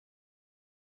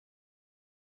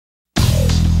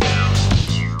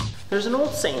There's an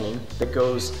old saying that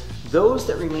goes, those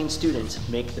that remain students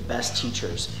make the best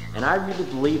teachers. And I really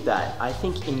believe that. I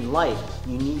think in life,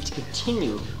 you need to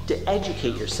continue to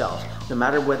educate yourself. No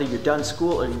matter whether you're done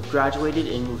school or you've graduated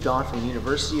and moved on from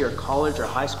university or college or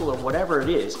high school or whatever it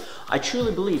is, I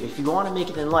truly believe if you want to make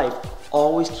it in life,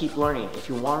 always keep learning. If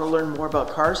you want to learn more about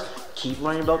cars, keep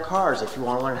learning about cars. If you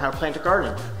want to learn how to plant a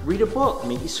garden, read a book,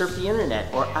 maybe surf the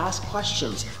internet, or ask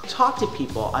questions. Talk to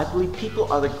people. I believe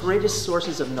people are the greatest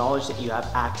sources of knowledge that you have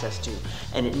access to,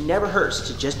 and it never hurts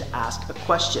to just ask a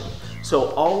question.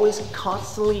 So always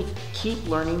constantly keep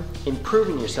learning,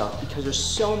 improving yourself, because there's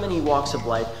so many walks of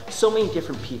life, so many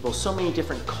different people, so many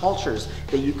different cultures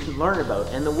that you can learn about,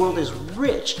 and the world is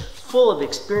rich, full of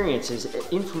experiences,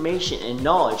 information, and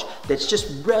knowledge that's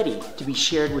just ready to be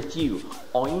shared with you.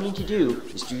 All you need to do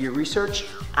is do your research,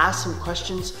 ask some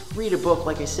questions, read a book,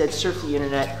 like I said, surf the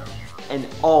internet, and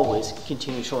always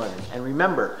continue to learn. And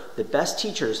remember, the best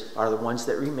teachers are the ones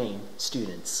that remain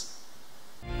students.